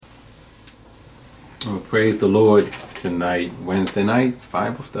Well, praise the Lord tonight, Wednesday night,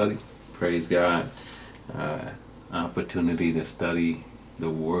 Bible study. Praise God. Opportunity to study the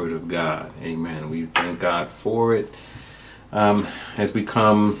Word of God. Amen. We thank God for it. As we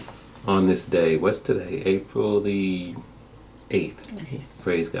come on this day, what's today? April the 8th.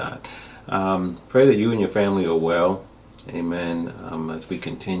 Praise God. Pray that you and your family are well. Amen. As we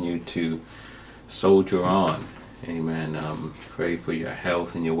continue to soldier on. Amen. Pray for your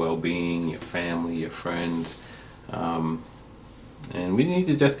health and your well-being, your family, your friends. And we need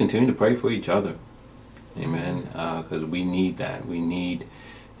to just continue to pray for each other. Amen. Because we need that. We need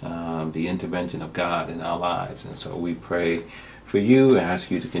the intervention of God in our lives. And so we pray for you and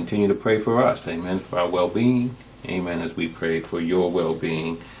ask you to continue to pray for us. Amen. For our well-being. Amen. As we pray for your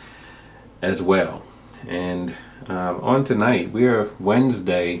well-being as well. And on tonight, we are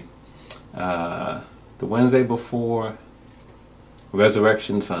Wednesday, the Wednesday before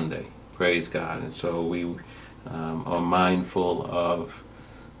Resurrection Sunday. Praise God. And so we are mindful of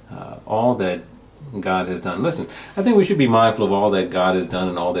all that God has done. Listen, I think we should be mindful of all that God has done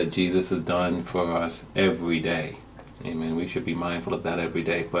and all that Jesus has done for us every day. Amen. We should be mindful of that every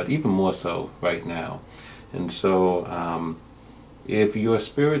day, but even more so right now. And so if your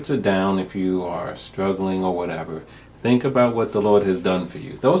spirits are down, if you are struggling or whatever, think about what the Lord has done for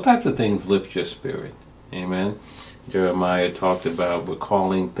you. Those types of things lift your spirit. Amen. Jeremiah talked about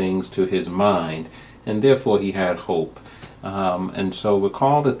recalling things to his mind, and therefore he had hope. And so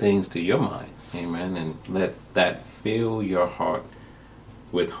recall the things to your mind. Amen. And let that fill your heart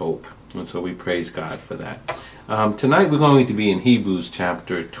with hope. And so we praise God for that. Tonight we're going to be in Hebrews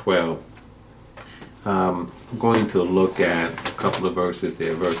chapter 12. I'm going to look at a couple of verses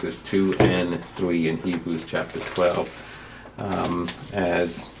there, verses 2 and 3 in Hebrews chapter 12.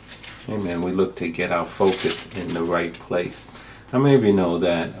 Amen, we look to get our focus in the right place. How many of you know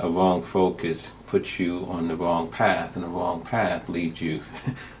that a wrong focus puts you on the wrong path, and the wrong path leads you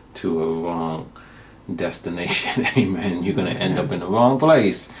to a wrong destination? Amen. You're going to end up in the wrong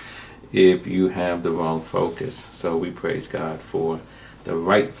place if you have the wrong focus. So we praise God for the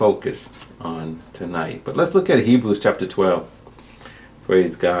right focus on tonight. But let's look at Hebrews chapter 12.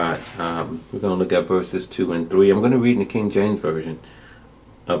 Praise God. We're going to look at verses 2 and 3. I'm going to read in the King James Version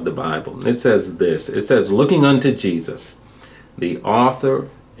of the Bible. It says this. It says, "Looking unto Jesus, the author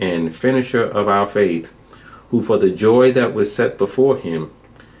and finisher of our faith, who for the joy that was set before him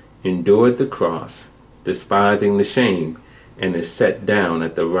endured the cross, despising the shame, and is set down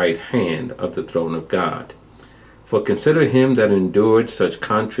at the right hand of the throne of God. For consider him that endured such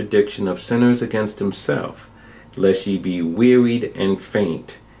contradiction of sinners against himself, lest ye be wearied and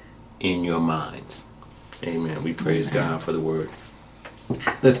faint in your minds." Amen. We praise God for the word.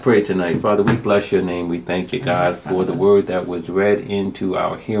 Let's pray tonight. Father, we bless your name. We thank you, God, for the word that was read into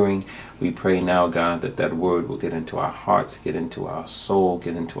our hearing. We pray now, God, that that word will get into our hearts, get into our soul,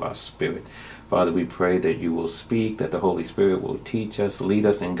 get into our spirit. Father, we pray that you will speak, that the Holy Spirit will teach us, lead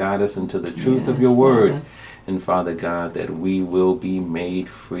us, and guide us into the truth of your word. Father. And Father God, that we will be made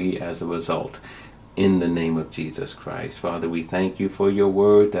free as a result. In the name of Jesus Christ. Father, we thank you for your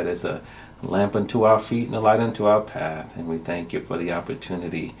word that is a lamp unto our feet and a light unto our path. And we thank you for the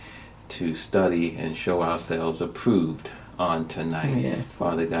opportunity to study and show ourselves approved on tonight. Yes.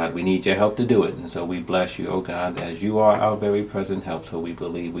 Father God, we need your help to do it. And so we bless you, oh God, as you are our very present help. So we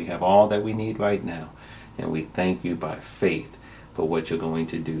believe we have all that we need right now. And we thank you by faith for what you're going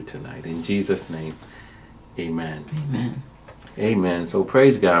to do tonight. In Jesus' name, amen. Amen. Amen. So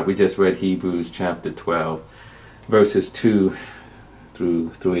praise God. We just read Hebrews chapter 12, verses 2 through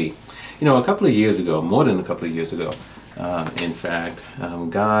 3. You know, a couple of years ago, more than a couple of years ago, in fact,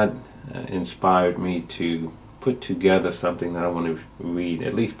 God inspired me to put together something that I want to read,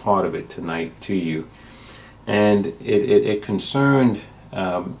 at least part of it tonight to you. And it concerned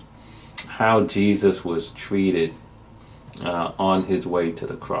how Jesus was treated on his way to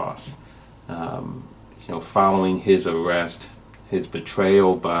the cross. Following his arrest, his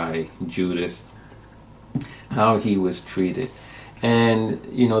betrayal by Judas, how he was treated. And,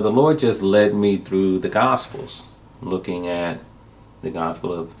 the Lord just led me through the Gospels, looking at the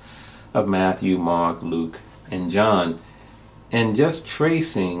Gospel of Matthew, Mark, Luke, and John, and just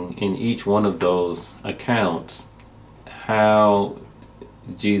tracing in each one of those accounts how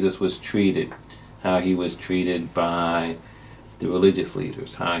Jesus was treated, how he was treated by the religious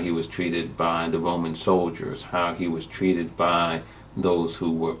leaders, how he was treated by the Roman soldiers, how he was treated by those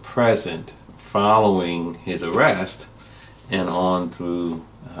who were present following his arrest and on through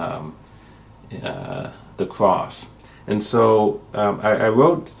the cross. And so I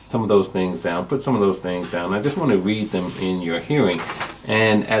wrote some of those things down, put some of those things down. I just want to read them in your hearing.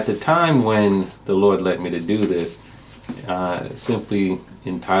 And at the time when the Lord led me to do this, simply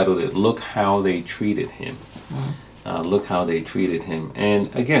entitled it, Look How They Treated Him. Look how they treated him.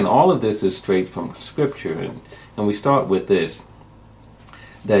 And again, all of this is straight from Scripture. And we start with this,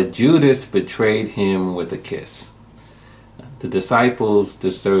 that Judas betrayed him with a kiss. The disciples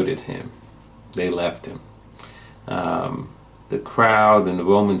deserted him. They left him. The crowd and the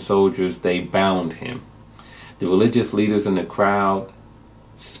Roman soldiers, they bound him. The religious leaders in the crowd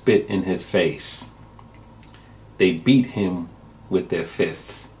spit in his face. They beat him with their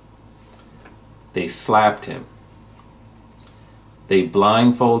fists. They slapped him. They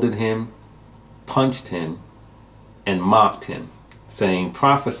blindfolded him, punched him, and mocked him, saying,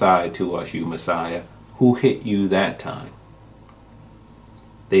 Prophesy to us, you Messiah. Who hit you that time?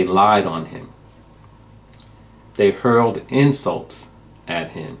 They lied on him. They hurled insults at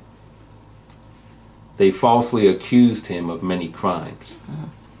him. They falsely accused him of many crimes.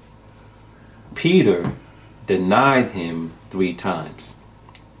 Peter denied him 3 times.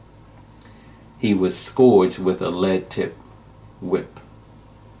 He was scourged with a lead-tipped whip.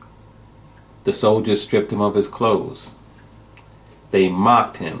 The soldiers stripped him of his clothes. They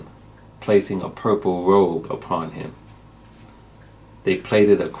mocked him, placing a purple robe upon him. They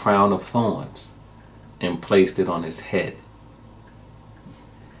plaited a crown of thorns and placed it on his head.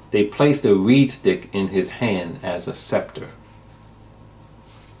 They placed a reed stick in his hand as a scepter.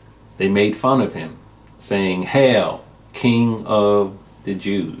 They made fun of him, saying, Hail, King of the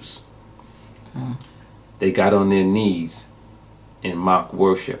Jews. They got on their knees in mock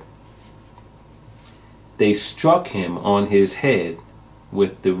worship. They struck him on his head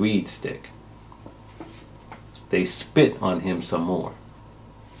with the reed stick. They spit on him some more.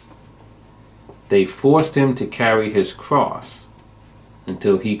 They forced him to carry his cross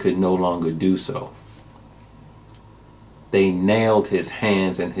until he could no longer do so. They nailed his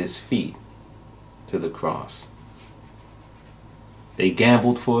hands and his feet to the cross. They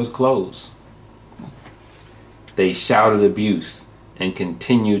gambled for his clothes. They shouted abuse and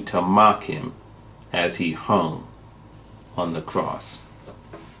continued to mock him as he hung on the cross.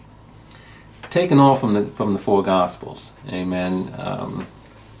 Taken all from the 4 Gospels, amen,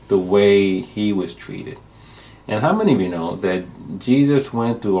 the way he was treated. And how many of you know that Jesus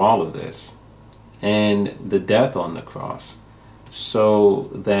went through all of this and the death on the cross so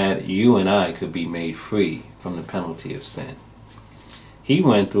that you and I could be made free from the penalty of sin? He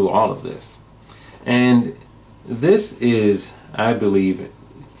went through all of this. And this is, I believe,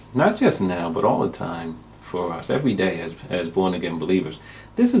 not just now, but all the time for us, every day as born-again believers.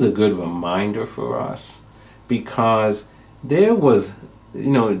 This is a good reminder for us, because there was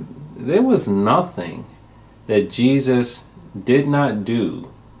nothing that Jesus did not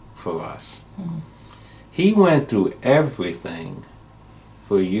do for us. He went through everything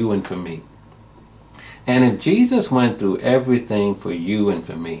for you and for me. And if Jesus went through everything for you and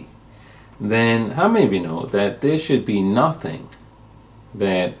for me, then how many of you know that there should be nothing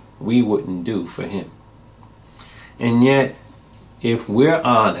that we wouldn't do for him? And yet, if we're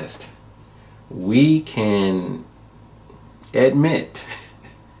honest, we can admit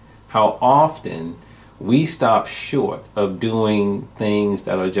how often we stop short of doing things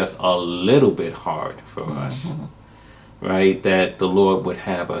that are just a little bit hard for us, right? That the Lord would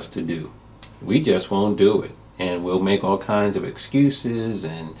have us to do. We just won't do it. And we'll make all kinds of excuses,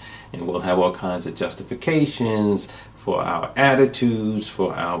 and we'll have all kinds of justifications for our attitudes,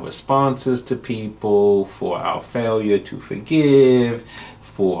 for our responses to people, for our failure to forgive,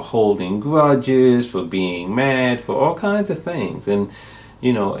 for holding grudges, for being mad, for all kinds of things. And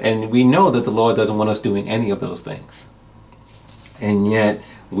and we know that the Lord doesn't want us doing any of those things. And yet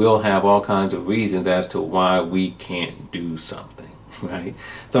we'll have all kinds of reasons as to why we can't do something, right?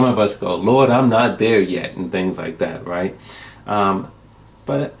 Some of us go, Lord, I'm not there yet, and things like that, right?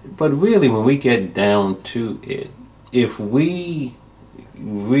 But really, when we get down to it, if we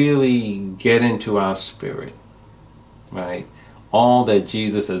really get into our spirit, right, all that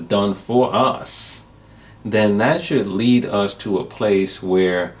Jesus has done for us, then that should lead us to a place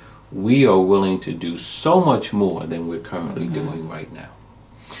where we are willing to do so much more than we're currently doing right now.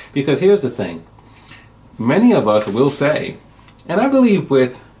 Because here's the thing. Many of us will say, and I believe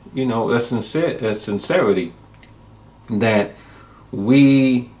with, a sincerity, that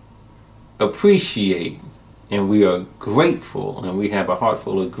we appreciate and we are grateful and we have a heart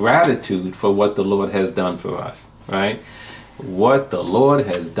full of gratitude for what the Lord has done for us, right? What the Lord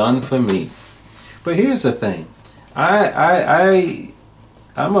has done for me. But here's the thing. I'm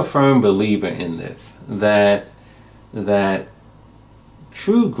a firm believer in this, that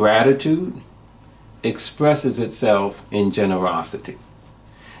true gratitude expresses itself in generosity.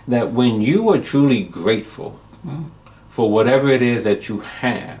 that when you are truly grateful for whatever it is that you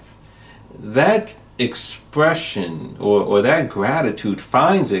have, that expression or that gratitude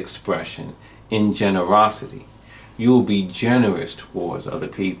finds expression in generosity. You will be generous towards other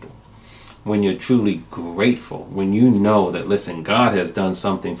people. When you're truly grateful, when you know that, listen, God has done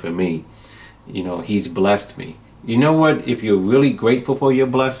something for me, He's blessed me. You know what? If you're really grateful for your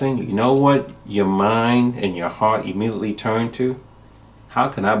blessing, you know what your mind and your heart immediately turn to? How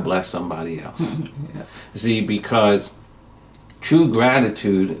can I bless somebody else? Yeah. See, because true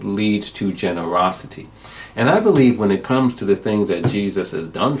gratitude leads to generosity. And I believe when it comes to the things that Jesus has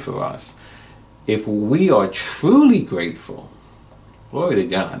done for us, if we are truly grateful, glory to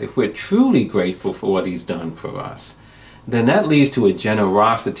God, if we're truly grateful for what He's done for us, then that leads to a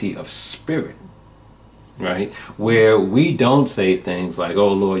generosity of spirit, right? Where we don't say things like,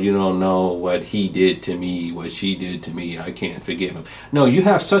 oh Lord, you don't know what he did to me, what she did to me, I can't forgive him. No, you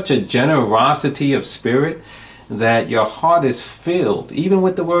have such a generosity of spirit that your heart is filled, even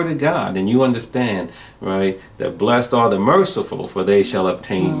with the word of God, and you understand, right, that blessed are the merciful, for they shall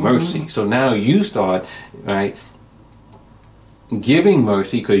obtain mercy. So now you start, right, giving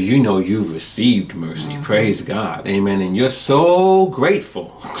mercy because you know you've received mercy. Praise God. Amen. And you're so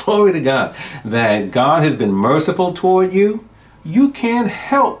grateful, glory to God, that God has been merciful toward you. You can't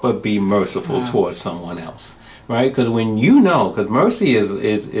help but be merciful towards someone else, right? Because when you know, because mercy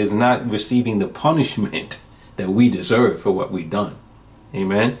is not receiving the punishment that we deserve for what we've done.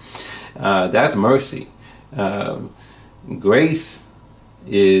 Amen. That's mercy. Grace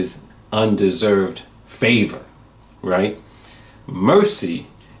is undeserved favor, right? Mercy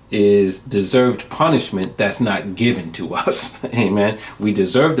is deserved punishment that's not given to us. Amen. We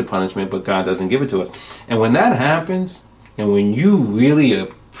deserve the punishment, but God doesn't give it to us. And when that happens, and when you really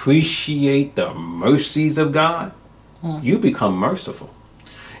appreciate the mercies of God, you become merciful.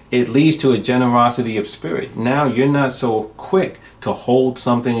 It leads to a generosity of spirit. Now you're not so quick to hold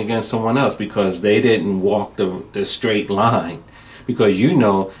something against someone else because they didn't walk the straight line. Because you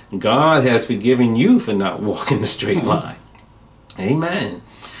know God has forgiven you for not walking the straight line. Amen.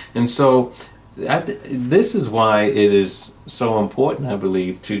 And so this is why it is so important, I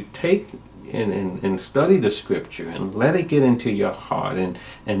believe, to take and study the scripture and let it get into your heart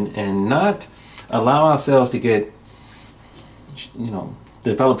and not allow ourselves to get,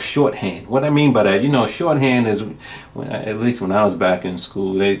 develop shorthand. What I mean by that, shorthand is, at least when I was back in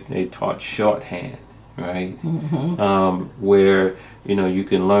school, they taught shorthand, right? Where, you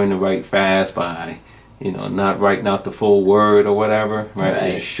can learn to write fast by not writing out the full word or whatever,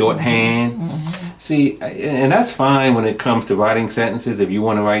 right? Shorthand. See, and that's fine when it comes to writing sentences, if you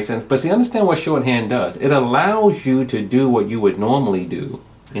want to write sentences. But see, understand what shorthand does. It allows you to do what you would normally do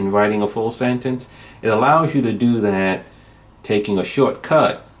in writing a full sentence. It allows you to do that taking a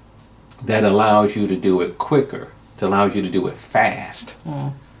shortcut that allows you to do it quicker. It allows you to do it fast.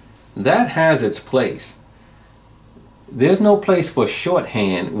 That has its place. There's no place for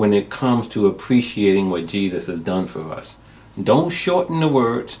shorthand when it comes to appreciating what Jesus has done for us. Don't shorten the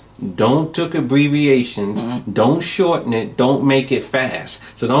words. Don't take abbreviations. Don't shorten it. Don't make it fast.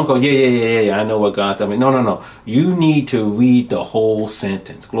 So don't go, yeah, I know what God's done. No. You need to read the whole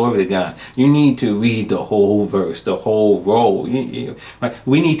sentence. Glory to God. You need to read the whole verse, the whole roll. Right?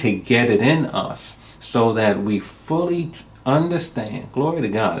 We need to get it in us so that we fully understand, glory to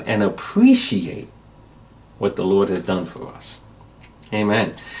God, and appreciate what the Lord has done for us.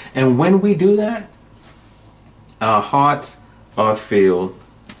 Amen. And when we do that, our hearts are filled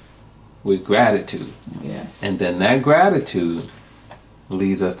with gratitude. Yeah. And then that gratitude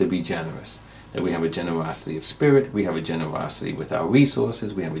leads us to be generous. That we have a generosity of spirit, we have a generosity with our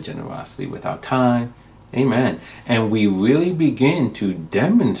resources, we have a generosity with our time. Amen. And we really begin to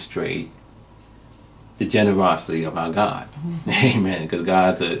demonstrate the generosity of our God. Amen. Because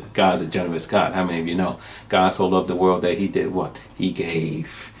God's a generous God. How many of you know? God so loved the world that he did what? He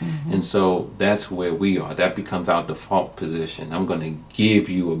gave. And so that's where we are. That becomes our default position. I'm going to give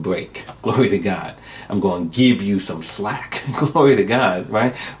you a break. Glory to God. I'm going to give you some slack. Glory to God.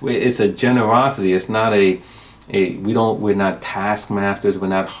 Right? It's a generosity. It's not we're not taskmasters. We're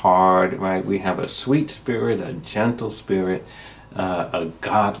not hard. Right? We have a sweet spirit, a gentle spirit, a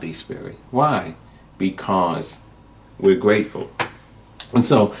godly spirit. Why? Because we're grateful. And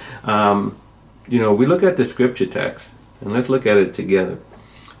so, we look at the scripture text, and let's look at it together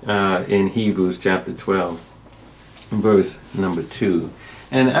in Hebrews chapter 12, verse number 2.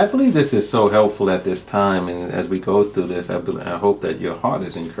 And I believe this is so helpful at this time, and as we go through this, I hope that your heart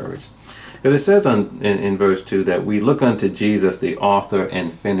is encouraged. Because it says in verse 2 that we look unto Jesus, the author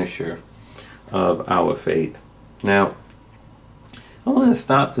and finisher of our faith. Now, I want to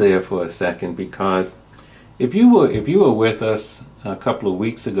stop there for a second, because if you were with us a couple of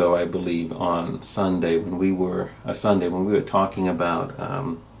weeks ago, I believe on Sunday when we were talking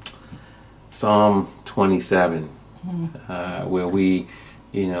about Psalm 27, where we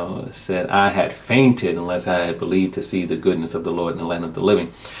said, I had fainted unless I had believed to see the goodness of the Lord in the land of the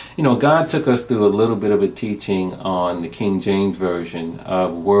living. God took us through a little bit of a teaching on the King James Version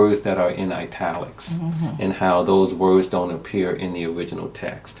of words that are in italics, and how those words don't appear in the original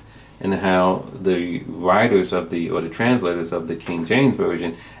text, and how the writers or the translators of the King James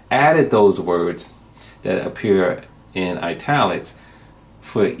Version added those words that appear in italics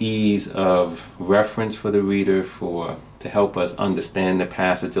for ease of reference for the reader, to help us understand the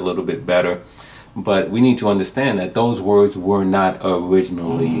passage a little bit better. But we need to understand that those words were not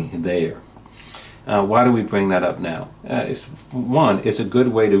originally there. Why do we bring that up now? It's a good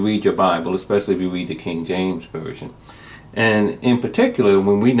way to read your Bible, especially if you read the King James Version. And in particular,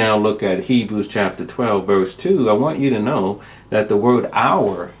 when we now look at Hebrews chapter 12, verse 2, I want you to know that the word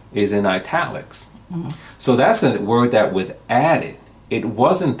hour is in italics. So that's a word that was added. It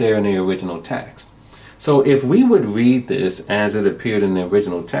wasn't there in the original text. So if we would read this as it appeared in the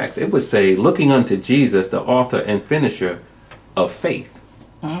original text, it would say, looking unto Jesus, the author and finisher of faith.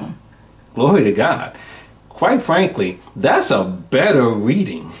 Glory to God. Quite frankly, that's a better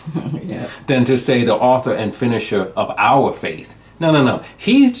reading than to say the author and finisher of our faith. No.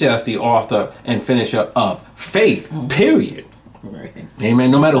 He's just the author and finisher of faith, period. Right. Amen.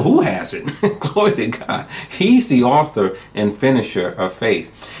 No matter who has it. Glory to God. He's the author and finisher of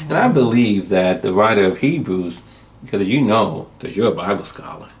faith. And I believe that the writer of Hebrews, because you're a Bible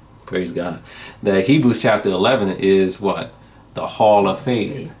scholar, praise God, that Hebrews chapter 11 is what? The hall of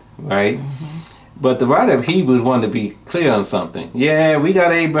faith. Right? But the writer of Hebrews wanted to be clear on something. Yeah, we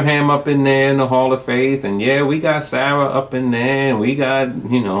got Abraham up in there in the hall of faith, and yeah, we got Sarah up in there, and we got,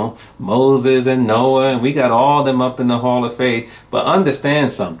 Moses and Noah, and we got all them up in the hall of faith. But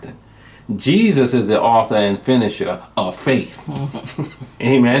understand something. Jesus is the author and finisher of faith.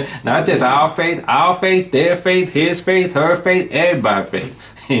 Amen. Not just our faith, their faith, his faith, her faith, everybody's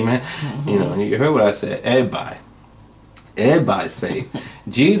faith. Amen. You heard what I said, everybody's faith.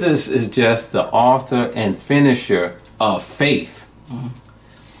 Jesus is just the author and finisher of faith.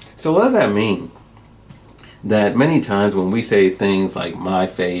 So what does that mean? That many times when we say things like my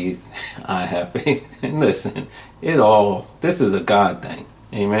faith, I have faith, and listen, this is a God thing.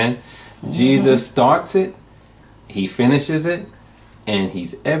 Amen. Jesus starts it, he finishes it, and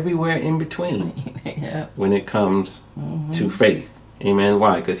he's everywhere in between when it comes to faith. Amen.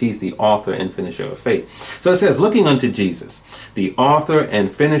 Why? Because he's the author and finisher of faith. So it says, looking unto Jesus, the author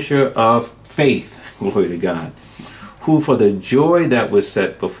and finisher of faith, glory to God, who for the joy that was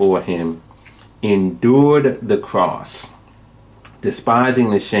set before him endured the cross,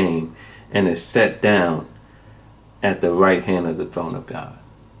 despising the shame, and is set down at the right hand of the throne of God.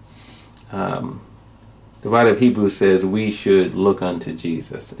 The writer of Hebrews says we should look unto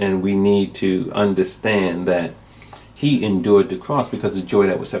Jesus, and we need to understand that he endured the cross because of the joy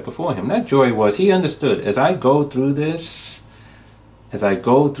that was set before him. That joy was, he understood, as I go through this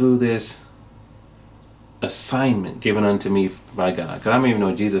assignment given unto me by God. Because I don't even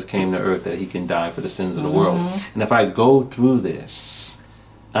know Jesus came to earth that he can die for the sins of the world. And if I go through this,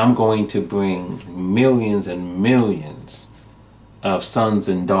 I'm going to bring millions and millions of sons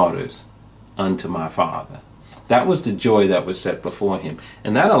and daughters unto my Father. That was the joy that was set before him.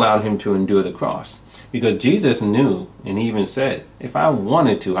 And that allowed him to endure the cross. Because Jesus knew, and he even said, if I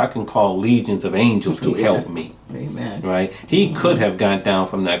wanted to, I can call legions of angels to help me. Amen. Right? He could have got down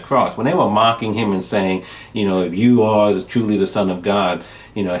from that cross. When they were mocking him and saying, if you are truly the Son of God,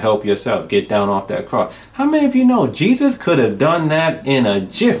 help yourself, get down off that cross. How many of you know Jesus could have done that in a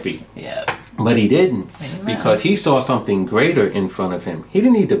jiffy? Yeah. But he didn't. Amen. Because he saw something greater in front of him. He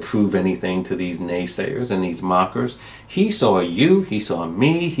didn't need to prove anything to these naysayers and these mockers. He saw you, he saw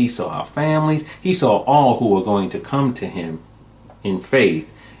me, he saw our families, he saw all who were going to come to him in faith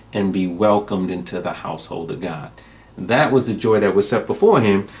and be welcomed into the household of God. That was the joy that was set before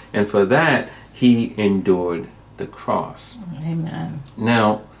him, and for that he endured the cross. Amen.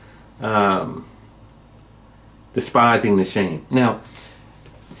 Now, despising the shame. Now,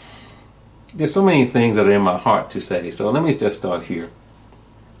 there's so many things that are in my heart to say, so let me just start here.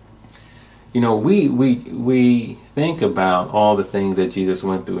 We think about all the things that Jesus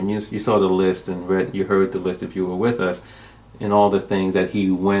went through, and you saw the list and you heard the list if you were with us, and all the things that he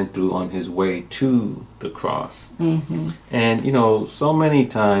went through on his way to the cross. And so many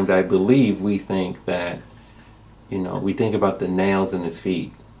times I believe we think that, we think about the nails in his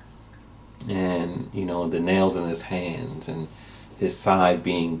feet, and the nails in his hands, and his side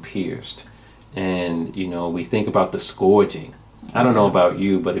being pierced. And, we think about the scourging. I don't know about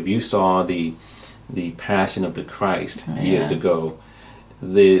you, but if you saw the Passion of the Christ years ago,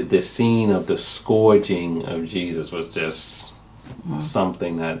 the scene of the scourging of Jesus was just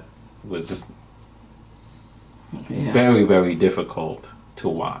something that was just very, very difficult to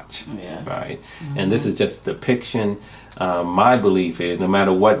watch, right? And this is just a depiction. My belief is, no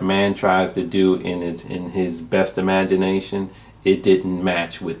matter what man tries to do in his best imagination, it didn't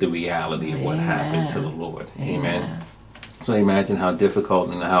match with the reality of what happened to the Lord. Amen. So imagine how difficult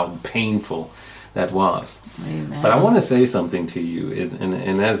and how painful that was. Amen. But I want to say something to you,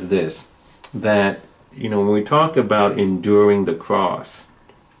 and that's this, that, when we talk about enduring the cross,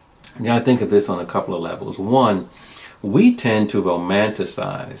 you got to think of this on a couple of levels. One, we tend to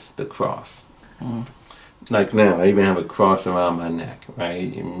romanticize the cross. Like now, I even have a cross around my neck,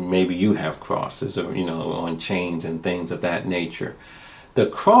 right? Maybe you have crosses, or, on chains and things of that nature. The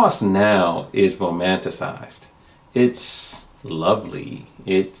cross now is romanticized. It's lovely.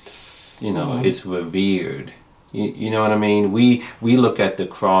 It's, it's revered. You know what I mean? We look at the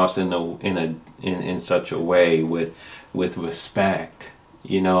cross in such a way with respect,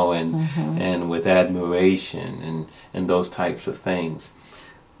 and with admiration and those types of things.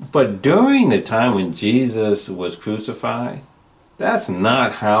 But during the time when Jesus was crucified, that's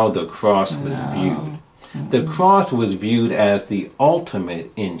not how the cross was viewed. The cross was viewed as the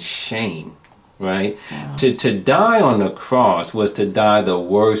ultimate in shame, right? To die on the cross was to die the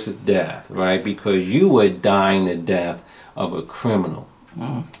worst death, right? Because you were dying the death of a criminal.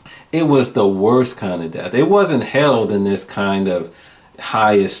 It was the worst kind of death. It wasn't held in this kind of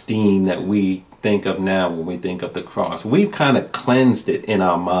high esteem that we think of now when we think of the cross. We've kind of cleansed it in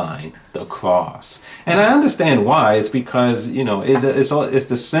our mind, the cross. And I understand why. It's because, it's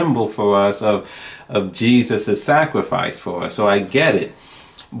the symbol for us of Jesus' sacrifice for us. So I get it.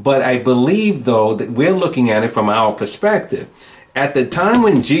 But I believe, though, that we're looking at it from our perspective. At the time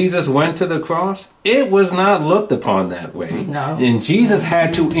when Jesus went to the cross, it was not looked upon that way. No. And Jesus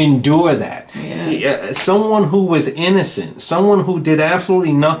had to endure that. Someone who was innocent, someone who did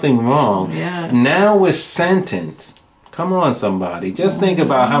absolutely nothing wrong, now was sentenced. Come on, somebody. Just think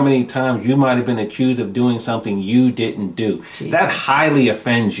about how many times you might have been accused of doing something you didn't do. Jesus. That highly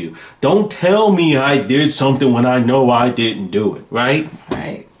offends you. Don't tell me I did something when I know I didn't do it, right?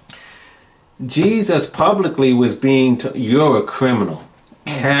 Right. Jesus publicly was you're a criminal.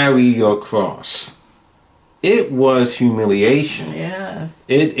 Carry your cross. It was humiliation. Yes.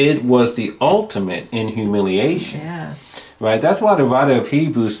 It was the ultimate in humiliation. Yes. Right? That's why the writer of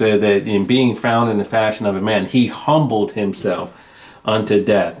Hebrews said that in being found in the fashion of a man, he humbled himself unto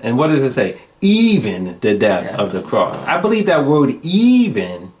death. And what does it say? Even the death of the cross. I believe that word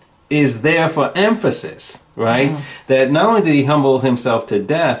even is there for emphasis, right? That not only did he humble himself to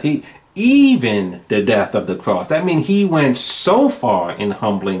death, even the death of the cross. That means he went so far in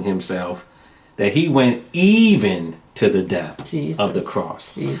humbling himself that he went even to the death of the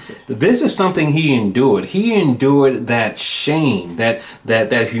cross. Jesus. This is something he endured. He endured that shame, that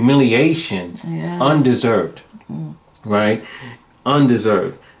humiliation, undeserved, right?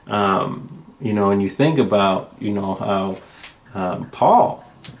 Undeserved. And you think about, how Paul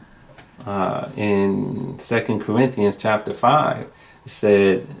in 2 Corinthians chapter 5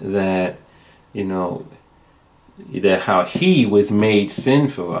 said that, that how he was made sin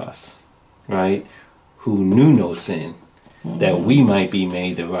for us, right? Who knew no sin, that we might be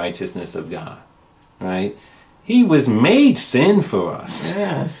made the righteousness of God, right? He was made sin for us,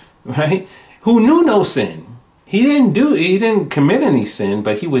 yes, right? Who knew no sin. He didn't commit any sin,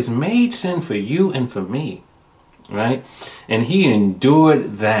 but he was made sin for you and for me, right? And he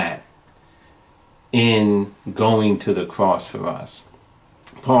endured that in going to the cross for us.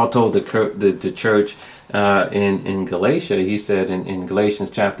 Paul told the church in Galatia, he said in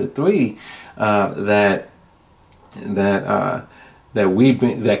Galatians chapter 3, that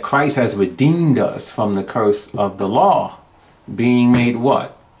Christ has redeemed us from the curse of the law, being made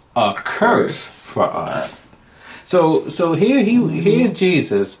what? A curse for us. So here's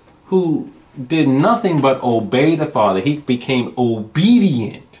Jesus, who did nothing but obey the Father. He became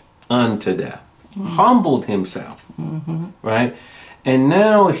obedient unto death, humbled himself, right? And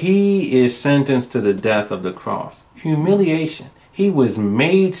now he is sentenced to the death of the cross. Humiliation. He was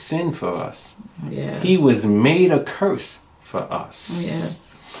made sin for us. Yes. He was made a curse for us.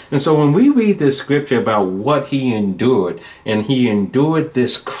 Yes. And so when we read this scripture about what he endured, and he endured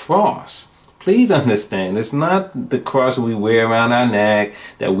this cross, please understand, it's not the cross we wear around our neck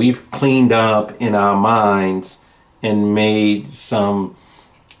that we've cleaned up in our minds and made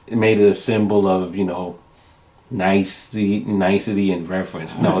it a symbol of, nicety and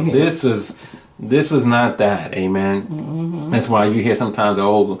reverence. No, this was not that. Amen. Mm-hmm. That's why you hear sometimes the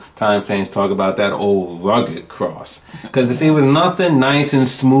old time saints talk about that old rugged cross, because it was nothing nice and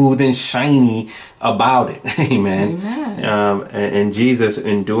smooth and shiny about it. Amen. And Jesus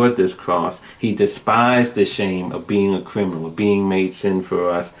endured this cross. He despised the shame of being a criminal, of being made sin for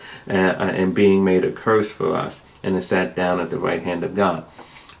us, and being made a curse for us, and is sat down at the right hand of God.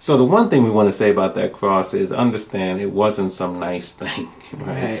 So the one thing we want to say about that cross is understand it wasn't some nice thing,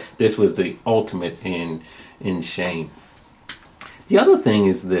 right? This was the ultimate in shame. The other thing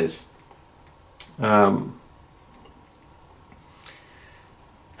is this. For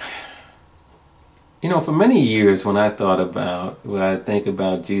many years when I think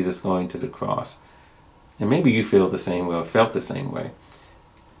about Jesus going to the cross, and maybe you feel the same way or felt the same way,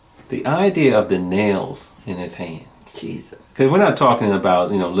 the idea of the nails in his hand. Jesus. Because we're not talking about,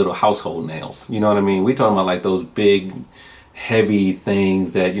 little household nails. You know what I mean? We're talking about like those big, heavy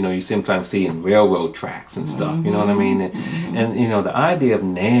things that, you sometimes see in railroad tracks and stuff. Mm-hmm. You know what I mean? And the idea of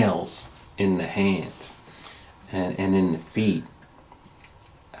nails in the hands and in the feet,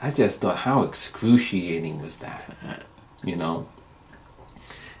 I just thought, how excruciating was that?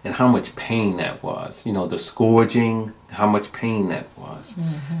 And how much pain that was. The scourging, how much pain that was.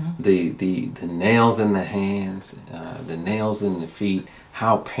 Mm-hmm. The nails in the hands, the nails in the feet,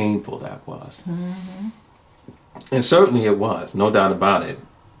 how painful that was. Mm-hmm. And certainly it was, no doubt about it.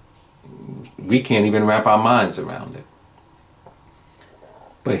 We can't even wrap our minds around it.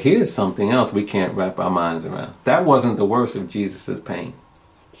 But here's something else we can't wrap our minds around. That wasn't the worst of Jesus' pain.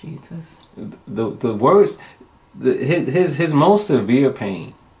 Jesus. The worst, his most severe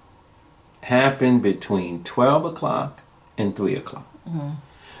pain happened between 12 o'clock and 3 o'clock.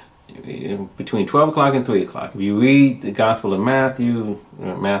 Mm-hmm. Between 12 o'clock and 3 o'clock. If you read the Gospel of Matthew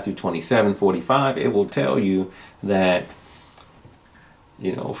 27:45, it will tell you that,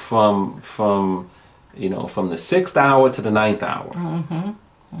 from the 6th hour to the 9th hour, mm-hmm.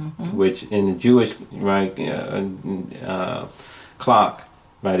 Mm-hmm. which in the Jewish clock,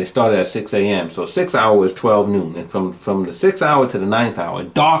 right, it started at 6 a.m. So 6 hours is 12 noon. And from the 6th hour to the 9th hour,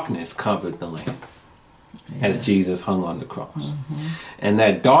 darkness covered the land as Jesus hung on the cross. Mm-hmm. And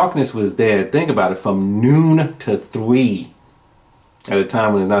that darkness was there, think about it, from noon to 3 at a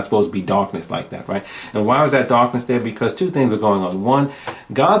time when it's not supposed to be darkness like that, right? And why was that darkness there? Because two things were going on. One,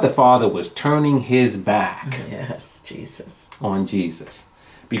 God the Father was turning his back on Jesus.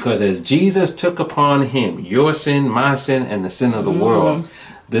 Because as Jesus took upon him your sin, my sin, and the sin of the world,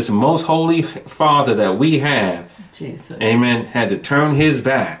 this most holy Father that we have, Jesus, amen, had to turn his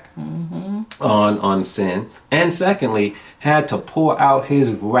back on sin. And secondly, had to pour out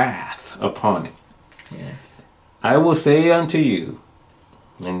his wrath upon it. Yes. I will say unto you,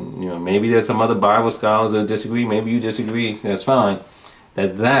 and maybe there's some other Bible scholars that disagree, maybe you disagree, that's fine,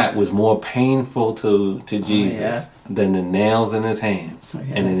 that was more painful to Jesus than the nails in his hands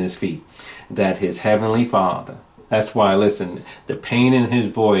and in his feet. That his heavenly Father, that's why, listen, the pain in his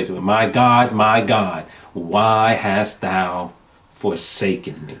voice, my God, why hast thou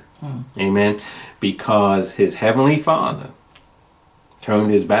forsaken me? Amen. Because his heavenly Father turned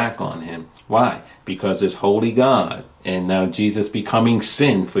his back on him. Why? Because it's holy God, and now Jesus becoming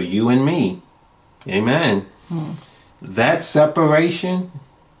sin for you and me. Amen. That separation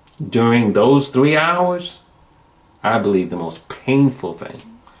during those 3 hours, I believe the most painful thing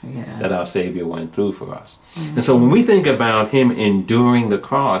that our Savior went through for us. Mm-hmm. And so when we think about him enduring the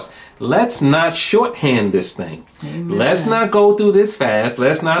cross, let's not shorthand this thing. Amen. Let's not go through this fast.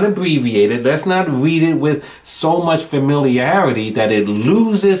 Let's not abbreviate it. Let's not read it with so much familiarity that it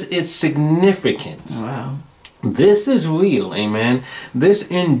loses its significance. Wow. This is real, amen. This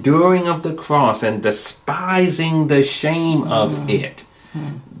enduring of the cross and despising the shame of it.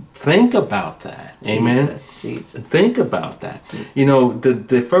 Think about that, amen. Jesus. Think about that.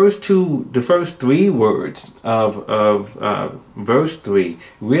 The first three words of verse 3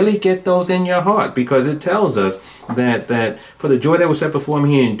 really get those in your heart, because it tells us that for the joy that was set before him,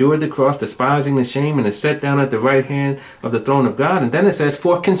 he endured the cross, despising the shame, and is set down at the right hand of the throne of God. And then it says,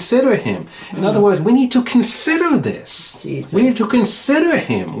 for consider him. In other words, we need to consider this. Jesus. We need to consider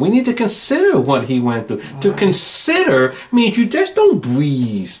him. We need to consider what he went through. Right. To consider means you just don't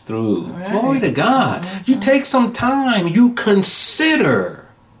breeze through. Right. Glory to God. You take some time. You consider.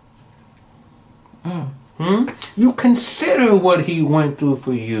 You consider what he went through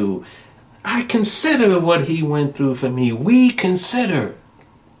for you. I consider what he went through for me. We consider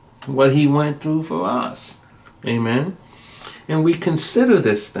what he went through for us. Amen. And we consider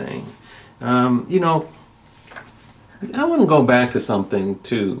this thing. I want to go back to something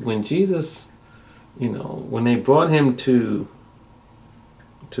too. When Jesus when they brought him to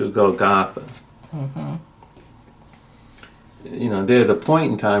Golgotha, there's a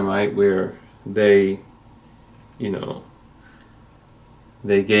point in time, right, where they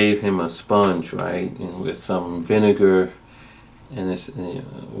gave him a sponge, right, and with some vinegar, and it's,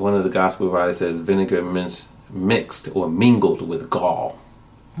 one of the gospel writers says vinegar mixed or mingled with gall.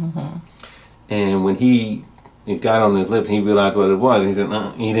 And when it got on his lips, he realized what it was. He said,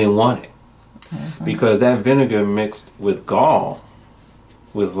 no, he didn't want it. Because that vinegar mixed with gall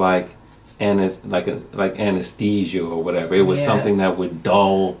was like anesthesia or whatever. It was something that would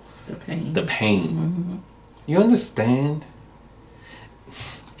dull the pain. You understand?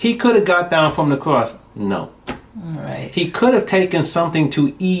 He could have got down from the cross. No. Right. He could have taken something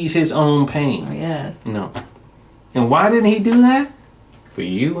to ease his own pain. Yes. No. And why didn't he do that? For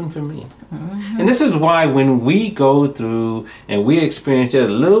you and for me. And this is why when we go through and we experience just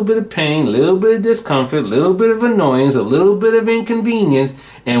a little bit of pain, a little bit of discomfort, a little bit of annoyance, a little bit of inconvenience,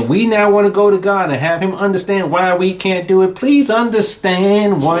 and we now want to go to God and have him understand why we can't do it, please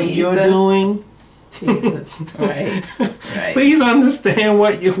understand what you're doing. Jesus. Right. Please understand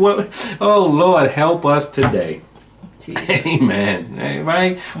oh Lord, help us today. Jesus. Amen.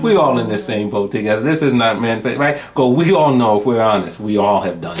 Right? We're all in the same boat together. This is not meant, right? Because we all know, if we're honest, we all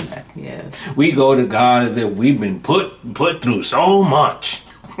have done that. Yes. We go to God as if we've been put through so much.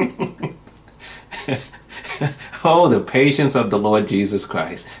 Oh, the patience of the Lord Jesus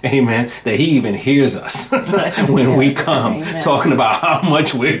Christ. Amen. That he even hears us when we come talking about how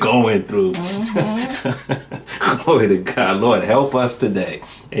much we're going through. Glory to God. Lord, help us today.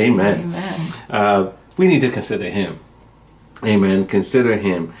 Amen. We need to consider him. Amen. Consider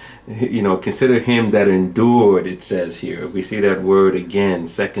him. Consider him that endured, it says here. We see that word again,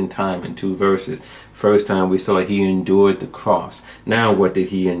 second time in 2 verses. First time we saw he endured the cross. Now what did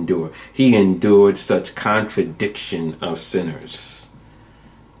he endure? He endured such contradiction of sinners.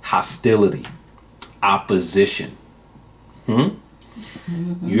 Hostility. Opposition. You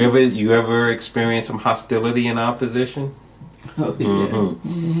ever experienced some hostility and opposition? Oh, yeah.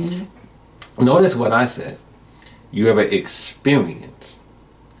 Notice what I said. You ever experienced.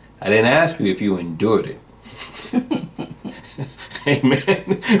 I didn't ask you if you endured it.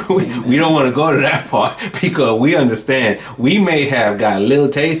 Amen. We don't want to go to that part because we understand we may have got a little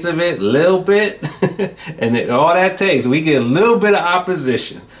taste of it, a little bit, and all that takes, we get a little bit of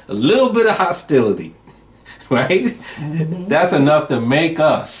opposition, a little bit of hostility, right? That's enough to make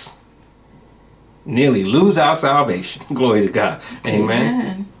us nearly lose our salvation. Glory to God.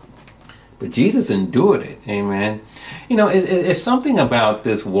 Amen. But Jesus endured it. Amen. It's something about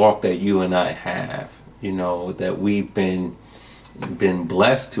this walk that you and I have, that we've been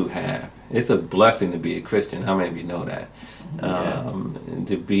blessed to have. It's a blessing to be a Christian. How many of you know that?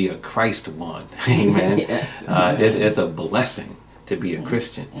 To be a Christ one. Amen. Yes. It's a blessing to be a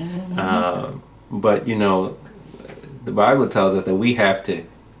Christian. But, the Bible tells us that we have to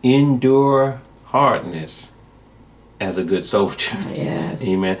endure hardness as a good soldier. Yes.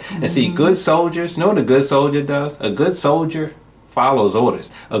 Amen. And see, good soldiers, you know what a good soldier does? A good soldier follows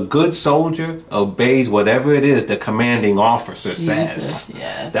orders. A good soldier obeys whatever it is the commanding officer says.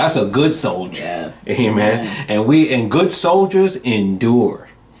 Yes. That's a good soldier. Yes. Amen. And good soldiers endure.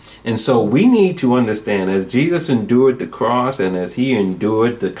 And so we need to understand, as Jesus endured the cross and as he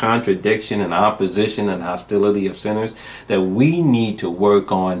endured the contradiction and opposition and hostility of sinners, that we need to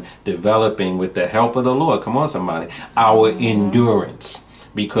work on developing, with the help of the Lord, come on somebody, our endurance.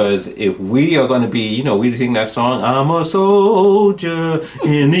 Because if we are going to be, we sing that song, I'm a soldier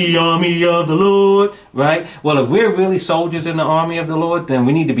in the army of the Lord, right? Well, if we're really soldiers in the army of the Lord, then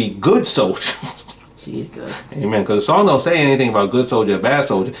we need to be good soldiers. Jesus. Amen. Because the song don't say anything about good soldier or bad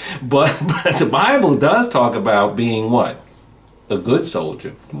soldier. But the Bible does talk about being what? A good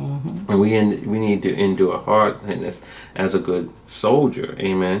soldier. And we need to endure hardness as a good soldier.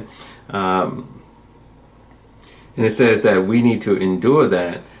 Amen. And it says that we need to endure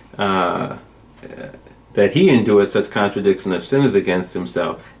that. That he endured such contradiction of sinners against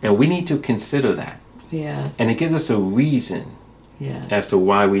himself. And we need to consider that. Yes. And it gives us a reason. Yes. As to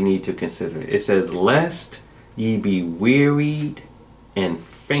why we need to consider it. It says, lest ye be wearied and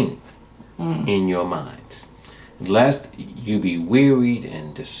faint in your minds. Lest you be wearied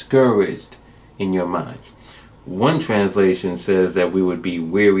and discouraged in your minds. One translation says that we would be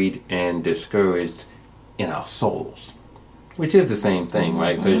wearied and discouraged in our souls. Which is the same thing,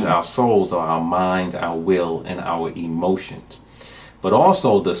 right? Because our souls are our minds, our will, and our emotions. But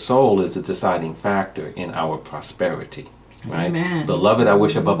also the soul is a deciding factor in our prosperity. Right? Amen. Beloved, I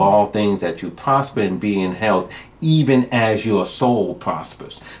wish above all things that you prosper and be in health, even as your soul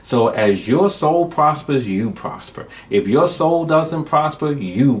prospers. So as your soul prospers, you prosper. If your soul doesn't prosper,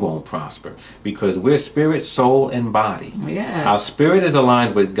 you won't prosper. Because we're spirit, soul, and body. Yes. Our spirit is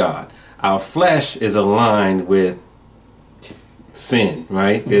aligned with God. Our flesh is aligned with sin,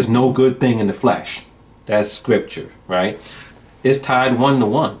 right? There's no good thing in the flesh. That's scripture, right? It's tied 1 to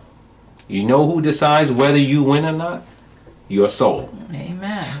 1. You know who decides whether you win or not? Your soul.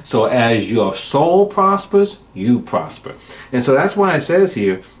 Amen. So as your soul prospers, you prosper. And so that's why it says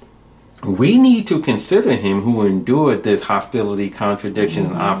here, we need to consider him who endured this hostility, contradiction,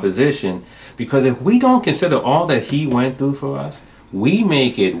 and opposition. Because if we don't consider all that he went through for us, we may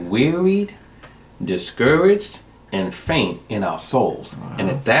get wearied, discouraged, and faint in our souls. Wow. And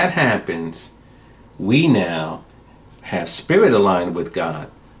if that happens, we now have spirit aligned with God,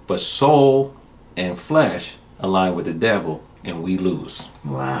 but soul and flesh aligned with the devil, and we lose.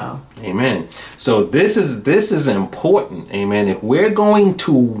 Wow. Amen. So this is important. Amen. If we're going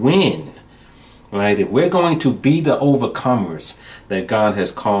to win, right? If we're going to be the overcomers that God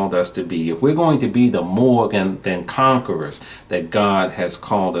has called us to be, if we're going to be the more than conquerors that God has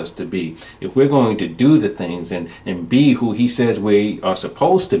called us to be, if we're going to do the things and be who he says we are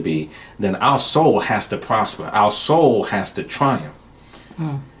supposed to be, then our soul has to prosper. Our soul has to triumph.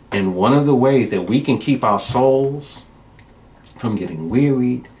 And one of the ways that we can keep our souls from getting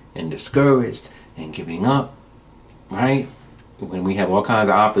wearied and discouraged and giving up, right? When we have all kinds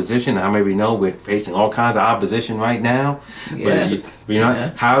of opposition, how many of you know we're facing all kinds of opposition right now? Yes. But you know,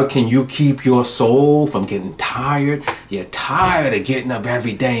 Yes. how can you keep your soul from getting tired? You're tired of getting up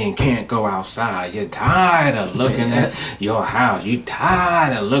every day and can't go outside. You're tired of looking at your house. You're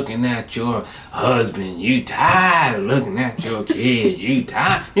tired of looking at your husband. You tired of looking at your kids. You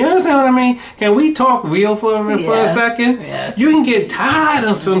tired. You understand what I mean? Can we talk real for a Yes. second? Yes. You can get tired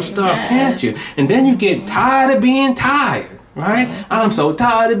of some stuff, can't you? And then you get tired of being tired. Right? I'm so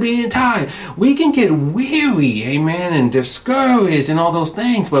tired of being tired. We can get weary, amen, and discouraged and all those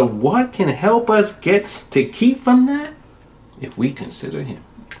things. But what can help us get to keep from that? If we consider him.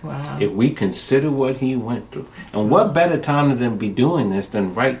 Wow. If we consider what he went through. And what better time to be doing this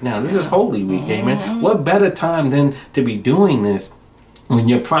than right now? This is Holy Week, amen. What better time than to be doing this when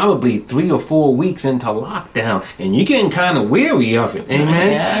you're probably 3 or 4 weeks into lockdown and you're getting kind of weary of it,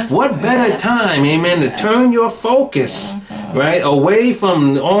 amen? Yes. What better time, amen, to turn your focus, right, away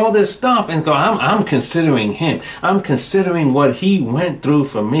from all this stuff and go, I'm considering him. I'm considering what he went through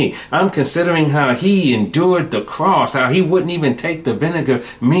for me. I'm considering how he endured the cross, how he wouldn't even take the vinegar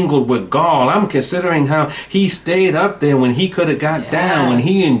mingled with gall. I'm considering how he stayed up there when he could have got down, when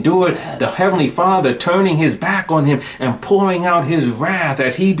he endured the Heavenly Father turning his back on him and pouring out his wrath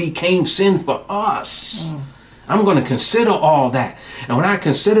as he became sin for us. I'm going to consider all that. And when I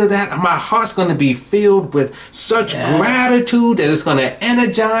consider that, my heart's going to be filled with such gratitude that it's going to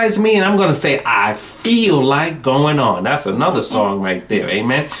energize me. And I'm going to say, I feel like going on. That's another song right there.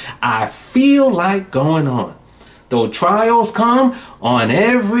 Amen. I feel like going on. Though trials come on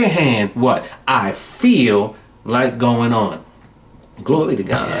every hand, what? I feel like going on. Glory to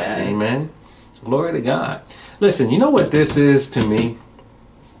God. Yes. Amen. Glory to God. Listen, you know what this is to me?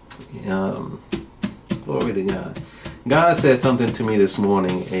 Glory to God. God said something to me this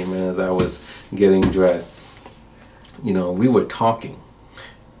morning, amen, as I was getting dressed. You know, we were talking.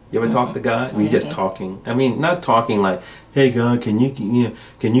 You ever talk to God? We just talking. I mean, not talking like, hey God, can you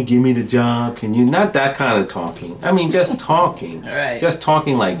give me the job? Can you, not that kind of talking. I mean, just talking. Right. Just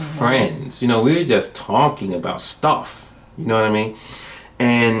talking like friends. You know, we were just talking about stuff. You know what I mean?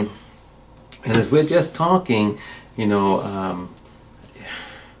 And as we're just talking, you know,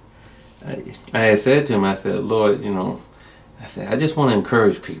 I had said to him, I said, Lord, you know, I said, I just want to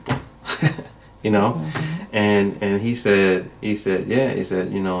encourage people, you know, and he said, yeah, he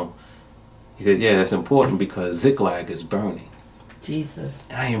said, you know, he said, yeah, that's important because Ziklag is burning. Jesus.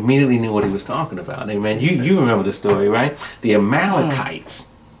 And I immediately knew what he was talking about. Amen. You remember the story, right? The Amalekites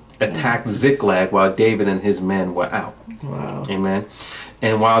attacked Ziklag while David and his men were out. Wow. Amen.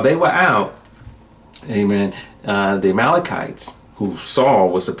 And while they were out, amen, the Amalekites, who Saul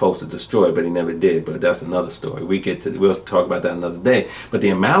was supposed to destroy, but he never did. But that's another story. We'll talk about that another day. But the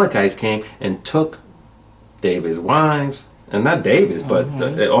Amalekites came and took David's wives, and not David's, but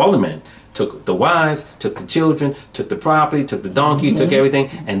all the men. Took the wives, took the children, took the property, took the donkeys, took everything,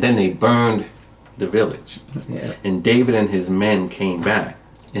 and then they burned the village. Yeah. And David and his men came back,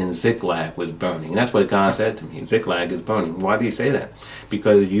 and Ziklag was burning. And that's what God said to me. Ziklag is burning. Why did he say that?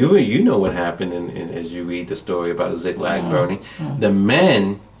 Because you know what happened as you read the story about Ziklag burning. The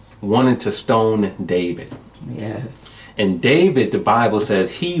men wanted to stone David. Yes. And David, the Bible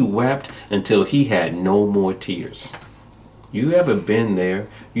says, he wept until he had no more tears. You ever been there?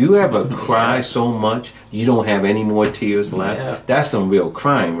 You ever cry so much you don't have any more tears left? Yeah. That's some real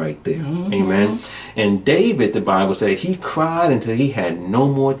crying right there. Amen. And David, the Bible said, he cried until he had no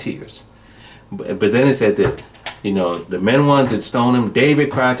more tears. But then it said that, you know, the men wanted to stone him. David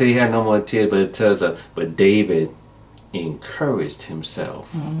cried till he had no more tears. But it tells us, but David encouraged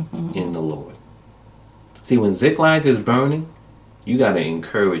himself in the Lord. See, when Ziklag is burning, you got to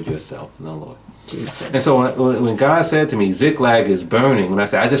encourage yourself in the Lord. Jesus. And so when God said to me, Ziklag is burning, when I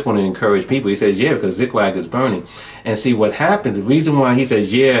said, I just want to encourage people, he says, yeah, because Ziklag is burning. And see what happens, the reason why he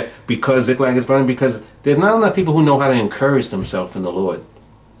says, yeah, because Ziklag is burning, because there's not enough people who know how to encourage themselves in the Lord.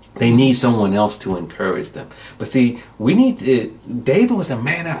 They need someone else to encourage them. But see, David was a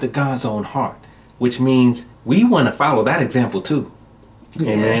man after God's own heart, which means we want to follow that example too.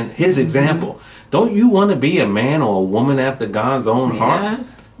 Amen. Yes. His example. Don't you want to be a man or a woman after God's own heart?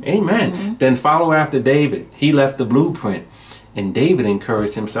 Yes. Amen. Then follow after David. He left the blueprint. And David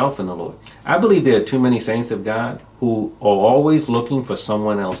encouraged himself in the Lord. I believe there are too many saints of God who are always looking for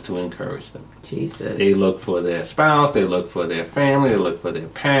someone else to encourage them. Jesus. They look for their spouse, they look for their family, they look for their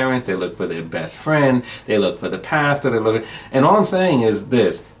parents, they look for their best friend, they look for the pastor, and all I'm saying is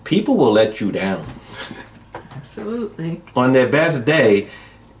this, people will let you down. Absolutely. On their best day,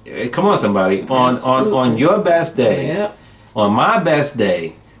 come on somebody, on your best day, Yep. on my best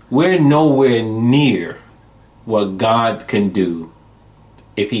day, we're nowhere near what God can do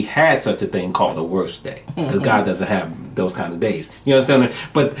if he had such a thing called a worst day. Because God doesn't have those kind of days. You understand?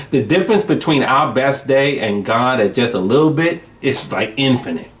 But the difference between our best day and God at just a little bit is like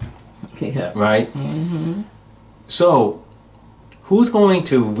infinite. Yeah. Right? So, who's going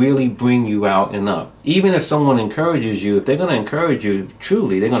to really bring you out and up? Even if someone encourages you, if they're going to encourage you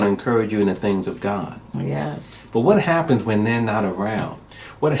truly, they're going to encourage you in the things of God. Yes. But what happens when they're not around?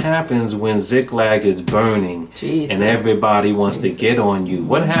 What happens when Ziklag is burning Jesus. and everybody wants to get on you?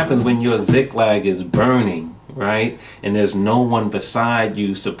 What happens when your Ziklag is burning, right? And there's no one beside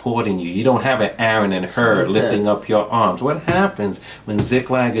you supporting you. You don't have an Aaron and Hur Jesus. lifting up your arms. What happens when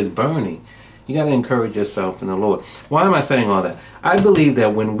Ziklag is burning? You got to encourage yourself in the Lord. Why am I saying all that? I believe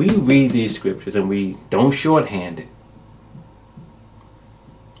that when we read these scriptures and we don't shorthand it,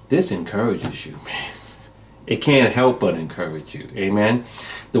 this encourages you, man. It can't help but encourage you. Amen.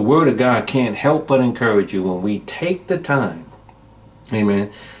 The word of God can't help but encourage you when we take the time,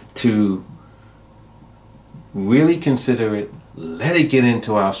 amen, to really consider it, let it get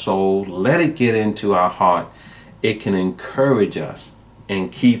into our soul, let it get into our heart. It can encourage us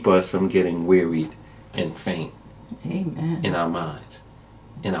and keep us from getting wearied and faint. Amen. In our minds,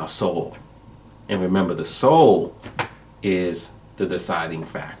 in our soul. And remember, the soul is the deciding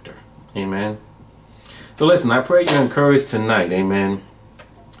factor. Amen. So listen, I pray you're encouraged tonight. Amen.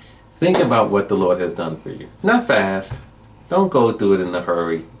 Think about what the Lord has done for you. Not fast. Don't go through it in a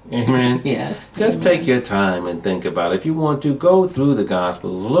hurry. Amen. Yes. Just take your time and think about it. If you want to, go through the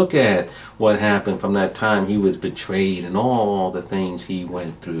Gospels. Look at what happened from that time he was betrayed and all the things he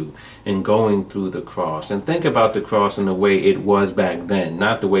went through and going through the cross. And think about the cross in the way it was back then,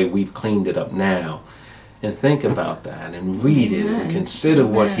 not the way we've cleaned it up now. And think about that and read it and consider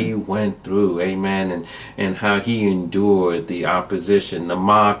what he went through, amen, and how he endured the opposition, the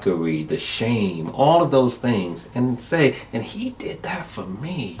mockery, the shame, all of those things, and say, and he did that for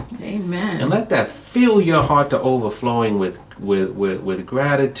me. Amen. And let that fill your heart to overflowing with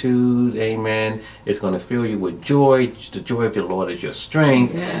gratitude, amen. It's going to fill you with joy. The joy of your Lord is your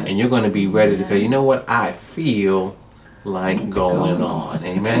strength, and you're going to be ready to go, you know what, I feel like going on.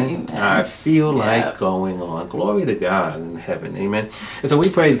 Amen. I feel like going on. Glory to God in heaven. Amen. And so we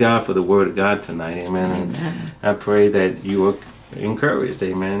praise God for the word of God tonight. Amen. And I pray that you are encouraged.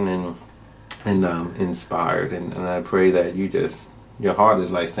 Amen. And inspired. And I pray that your heart is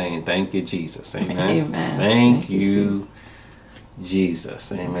like saying, thank you, Jesus. Amen. Amen. Thank you,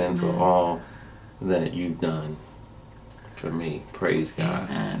 Jesus. Amen. For all that you've done for me. Praise God.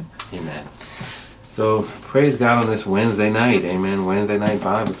 Amen. So, praise God on this Wednesday night. Amen. Wednesday night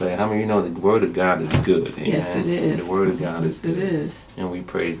Bible study. How many of you know the Word of God is good? Amen. Yes, it is. The Word of God is good. It is. And we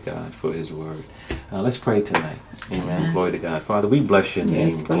praise God for His Word. Let's pray tonight. Amen. Glory to God. Father, we bless your name.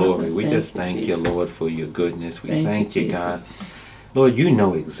 Yes, Glory. Father, We just thank you, Jesus. Lord, for your goodness. We thank you, God. Jesus. Lord, you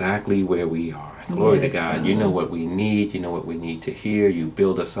know exactly where we are. Glory to Yes, God. You Father. know what we need. You know what we need to hear. You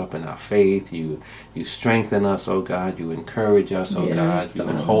build us up in our faith. You strengthen us, oh God. You encourage us, oh Yes, God. You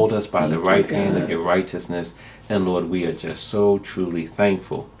Father. hold us by the Thank you, right hand of God. your righteousness. And Lord, we are just so truly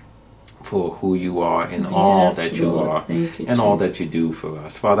thankful for who you are and all Yes, that you Lord. are Thank you, and all that you Jesus. do for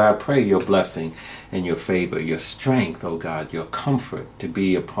us. Father, I pray your blessing and your favor, your strength, oh God, your comfort to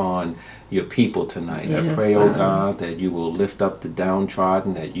be upon your people tonight. I Yes, pray, oh Father. God, that you will lift up the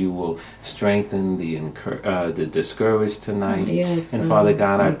downtrodden, that you will strengthen the discouraged tonight. Yes, And Father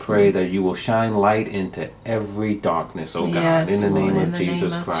God, I Thank pray you. that you will shine light into every darkness, oh God, Yes, in the Lord, name in of the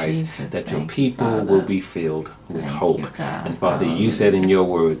Jesus name of Christ, Jesus. that your Thank you, people Father. will be filled with Thank hope. you, God. And Father, you said in your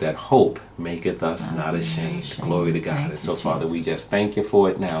word that hope maketh us not Not ashamed. ashamed. Glory to God. Thank And you, so, Father, we Jesus. just thank you for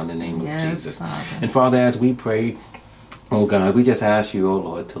it now in the name of Yes, Jesus. Father. And Father, as we pray, oh God, we just ask you, oh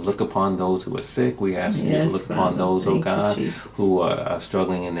Lord, to look upon those who are sick. We ask you to Yes, look upon Father. those, oh Thank you, God, Jesus. who are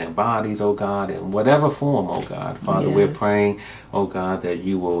struggling in their bodies, oh God, in whatever form, oh God. Father, we're Yes. praying, oh God, that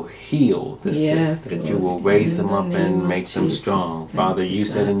you will heal the Yes, sick, that you Lord. will raise In them the up name and of make them Jesus. strong. Thank Father, you, you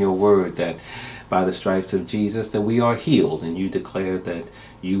said God. in your word that by the stripes of Jesus that we are healed, and you declared that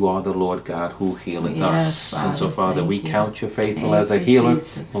you are the Lord God who healeth Yes, us. And so, Father, Father, thank we you. count you faithful Thank as a you, healer,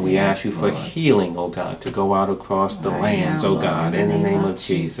 Jesus. and we Yes, ask you for Lord. healing, oh God, to go out across the Right lands, now, oh Lord, God, in the name of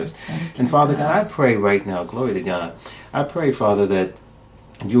Jesus. Thank And you, Father God, I God. pray right now, glory to God, I pray, Father, that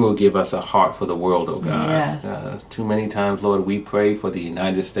you will give us a heart for the world, oh God. Yes. Too many times, Lord, we pray for the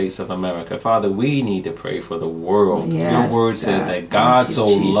United States of America. Father, we need to pray for the world. Yes, Your word says God. that God Thank you, so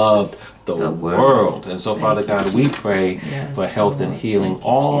Jesus. loved the The world. And so, Thank Father you, God, we Jesus. pray Yes, for health and Lord. healing Thank you,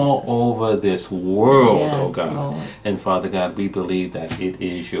 all Jesus. over this world, oh Yes, God. Lord. And Father God, we believe that it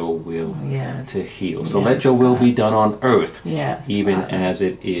is your will Yes. to heal. So Yes, let your will God. be done on earth, Yes, even Father. as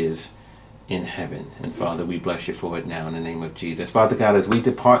it is in heaven. And Father, we bless you for it now in the name of Jesus. Father God, as we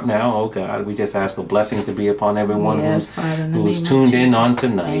depart now, oh God, we just ask for blessings to be upon everyone Yes, Father, in the who's name of tuned in Jesus. on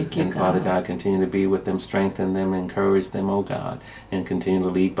tonight. Thank you, And Father God. God, continue to be with them, strengthen them, encourage them, oh God, and continue to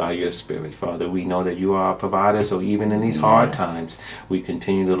lead by your Spirit. Father, we know that you are our provider, so even in these hard Yes. times, we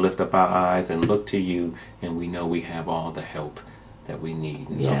continue to lift up our eyes and look to you, and we know we have all the help that we need.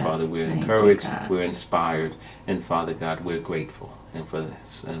 And so, Yes, Father, we're thank you, encouraged, God. we're inspired, and Father God, we're grateful. And for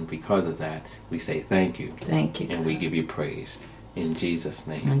this, and because of that, we say thank you, Thank you, and we God. give you praise in Jesus'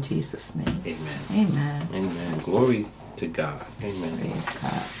 name. In Jesus' name. Amen. Amen. Amen. Glory to God. Amen. Praise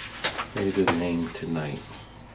God. Praise his name tonight.